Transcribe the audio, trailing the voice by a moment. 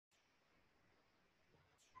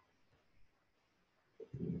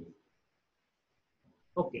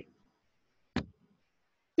Okay.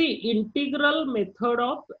 See, integral method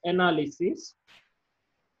of analysis.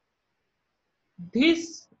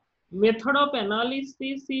 This method of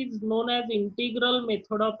analysis is known as integral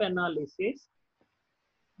method of analysis.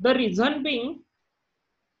 The reason being,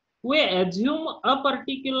 we assume a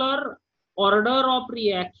particular order of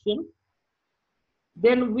reaction,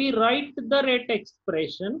 then we write the rate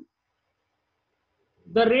expression.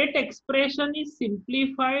 The rate expression is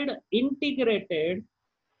simplified, integrated,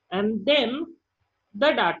 and then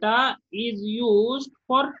the data is used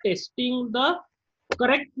for testing the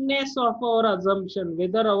correctness of our assumption,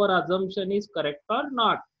 whether our assumption is correct or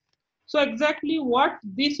not. So exactly what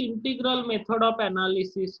this integral method of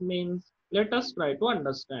analysis means, let us try to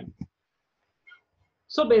understand.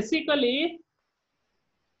 So basically,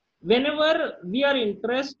 whenever we are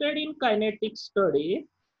interested in kinetic study,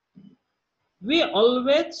 we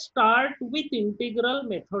always start with integral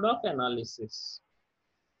method of analysis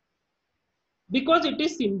because it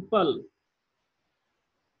is simple.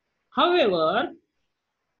 However,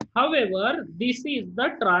 this is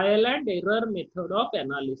the trial and error method of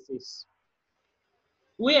analysis.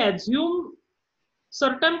 We assume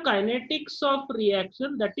certain kinetics of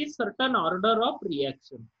reaction, that is certain order of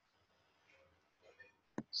reaction.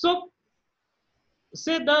 So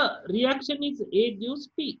say the reaction is A gives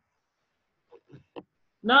P.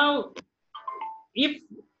 Now if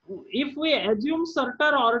we assume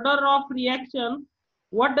certain order of reaction,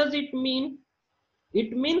 what does it mean?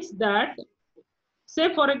 It means that,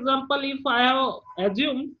 say for example, if I have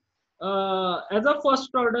assumed as a first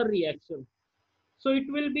order reaction, so it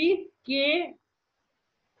will be K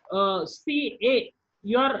Ca.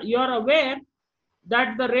 You are aware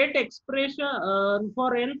that the rate expression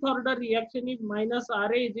for nth order reaction is minus Ra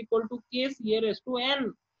is equal to K Ca raised to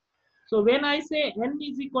n. So when I say n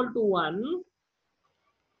is equal to 1,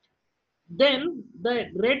 then the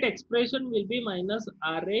rate expression will be minus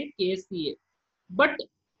Ra Kca. But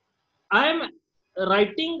I am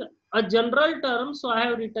writing a general term, so I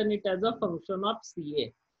have written it as a function of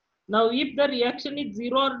Ca. Now if the reaction is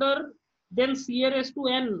zero order, then Ca raised to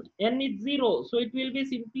n is 0, so it will be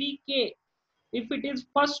simply K. If it is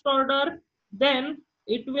first order, then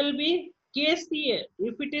it will be Kca.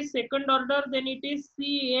 If it is second order, then it is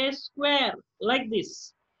Ca square, like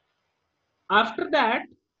this. After that,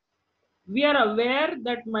 we are aware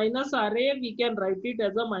that minus Ra, we can write it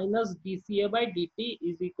as a minus dCa by dt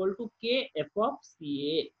is equal to Kf of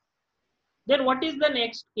Ca. Then what is the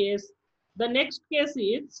next case? The next case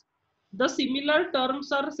is the similar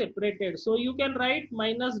terms are separated. So you can write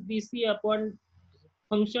minus dC upon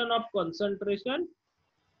function of concentration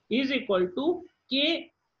is equal to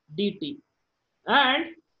K dt. And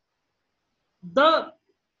the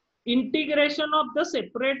integration of the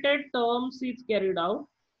separated terms is carried out.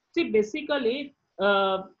 See, basically,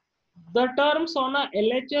 the terms on a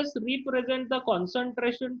LHS represent the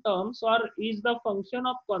concentration terms, or is the function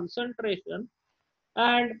of concentration,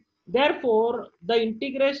 and therefore the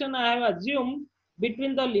integration I have assumed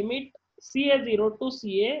between the limit Ca0 to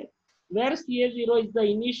Ca, where Ca0 is the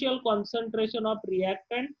initial concentration of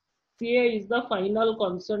reactant, Ca is the final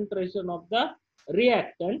concentration of the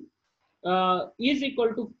reactant, is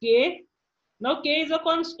equal to K. Now K is a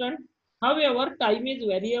constant, however time is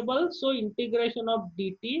variable, so integration of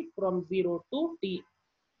dt from 0 to t.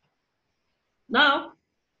 Now,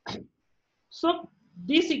 so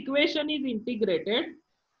this equation is integrated.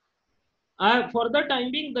 For the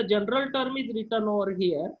time being, the general term is written over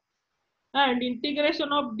here, and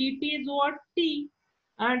integration of dt is what? T,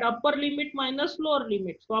 and upper limit minus lower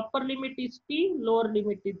limit. So upper limit is t, lower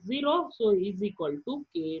limit is 0, so is equal to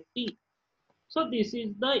kt. So this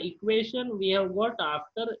is the equation we have got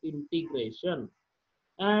after integration.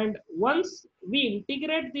 And once we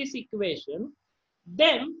integrate this equation,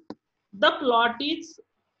 then the plot is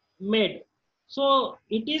made. So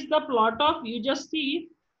it is the plot of, you just see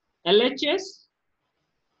LHS,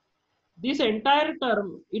 this entire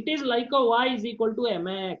term, it is like a y is equal to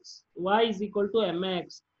mx, y is equal to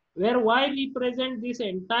mx, where y represent this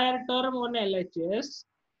entire term on LHS,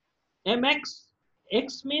 mx,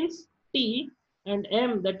 x means t, and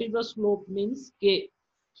m, that is the slope, means k.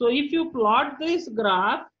 So if you plot this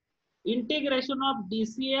graph, integration of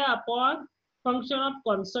dCA upon function of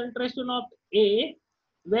concentration of A,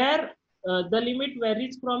 where the limit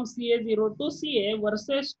varies from Ca0 to Ca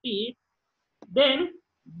versus t, then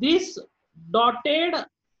this dotted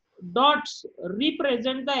dots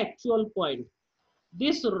represent the actual point.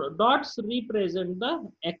 These dots represent the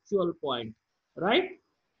actual point, right?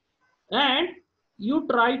 And you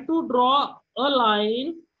try to draw a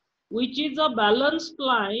line which is a balanced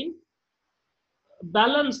line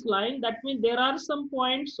balanced line. That means there are some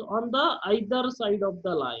points on the either side of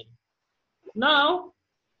the line. Now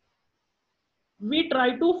we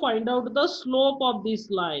try to find out the slope of this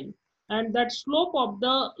line, and that slope of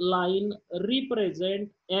the line represent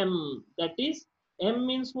m. That is, m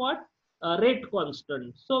means what? Rate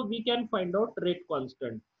constant. So we can find out rate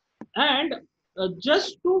constant. And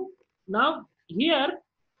just to now here,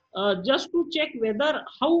 just to check whether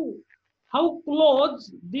how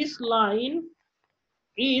close this line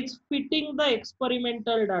is fitting the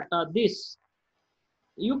experimental data, this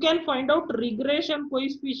you can find out regression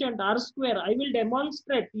coefficient r square. I will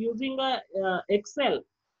demonstrate using a excel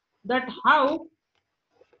that how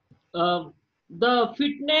the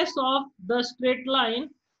fitness of the straight line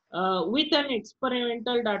with an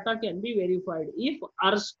experimental data can be verified. If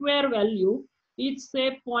r square value is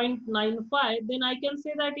say 0.95, then I can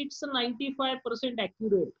say that it's a 95%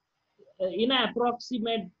 accurate in an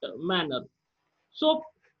approximate manner. So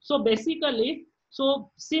basically,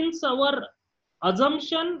 so since our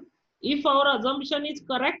assumption, if our assumption is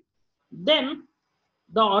correct, then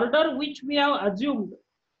the order which we have assumed,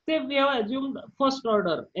 say we have assumed first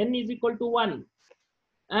order n is equal to 1,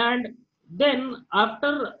 and then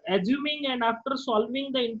after assuming and after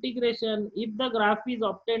solving the integration, if the graph is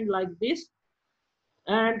obtained like this,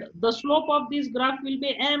 and the slope of this graph will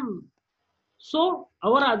be m. So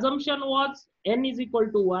our assumption was n is equal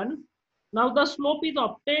to 1. Now the slope is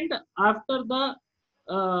obtained after the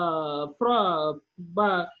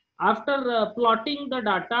after plotting the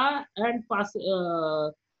data and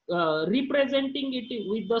representing it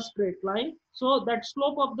with the straight line. So that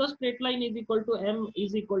slope of the straight line is equal to m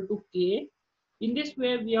is equal to k. In this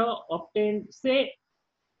way, we have obtained, say,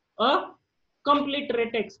 a complete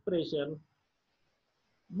rate expression.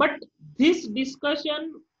 But this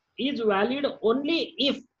discussion is valid only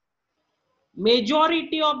if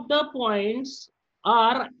majority of the points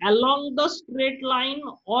are along the straight line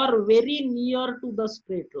or very near to the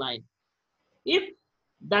straight line. If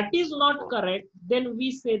that is not correct, then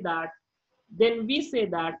we say that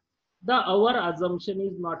the our assumption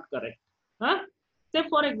is not correct. Say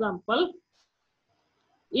for example,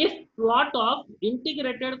 if plot of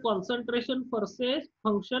integrated concentration versus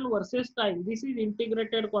function versus time, this is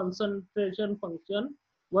integrated concentration function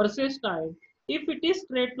versus time. If it is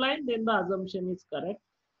straight line, then the assumption is correct.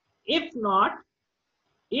 If not,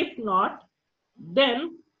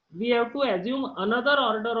 then we have to assume another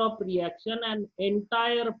order of reaction, and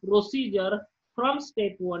entire procedure from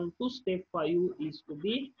step 1 to step 5 is to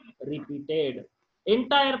be repeated.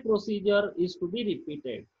 Entire procedure is to be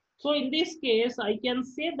repeated. So in this case, I can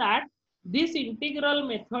say that this integral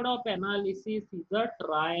method of analysis is a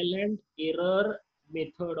trial and error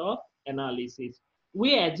method of analysis.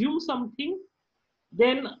 We assume something,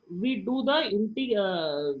 then we do the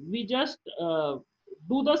we just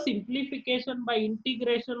do the simplification by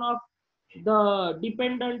integration of the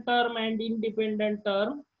dependent term and independent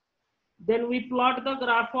term. Then we plot the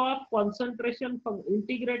graph of concentration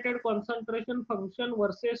integrated concentration function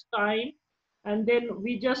versus time, and then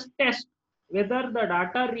we just test whether the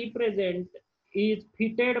data represent is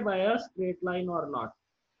fitted by a straight line or not.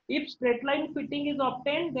 If straight line fitting is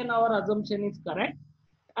obtained, then our assumption is correct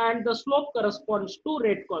and the slope corresponds to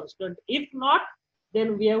rate constant. If not,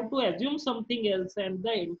 then we have to assume something else and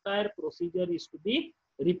the entire procedure is to be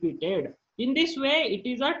repeated. In this way, it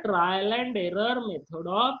is a trial and error method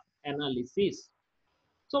of analysis.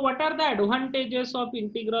 So what are the advantages of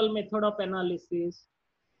integral method of analysis?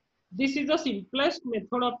 This is the simplest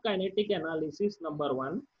method of kinetic analysis, number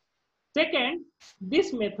one. Second,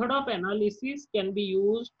 this method of analysis can be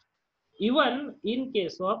used even in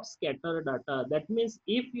case of scattered data. That means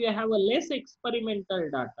if you have a less experimental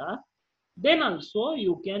data, then also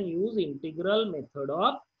you can use integral method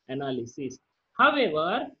of analysis.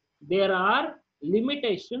 However, there are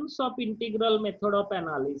limitations of integral method of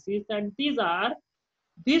analysis, and these are: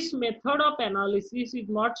 this method of analysis is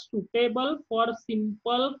not suitable for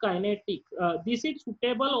simple kinetics. This is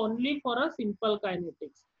suitable only for a simple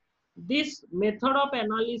kinetics. This method of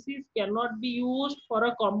analysis cannot be used for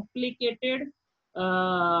a complicated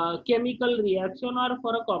chemical reaction or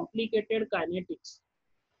for a complicated kinetics.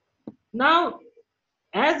 Now,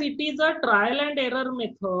 as it is a trial and error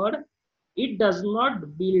method, it does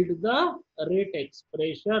not build the rate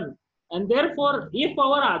expression. And therefore, if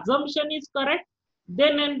our assumption is correct,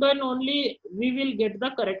 then and then only we will get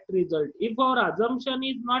the correct result. If our assumption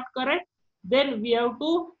is not correct, then we have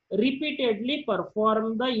to repeatedly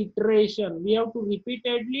perform the iteration. We have to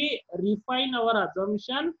repeatedly refine our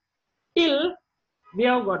assumption till we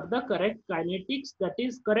have got the correct kinetics, that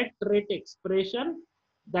is correct rate expression,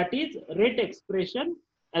 that is rate expression,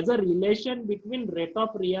 as a relation between rate of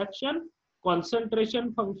reaction,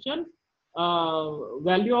 concentration function,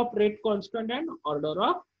 value of rate constant, and order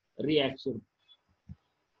of reaction.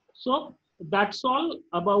 So that's all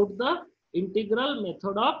about the integral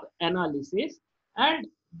method of analysis. And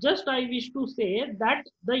just I wish to say that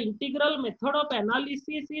the integral method of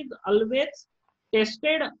analysis is always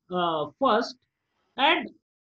tested first, and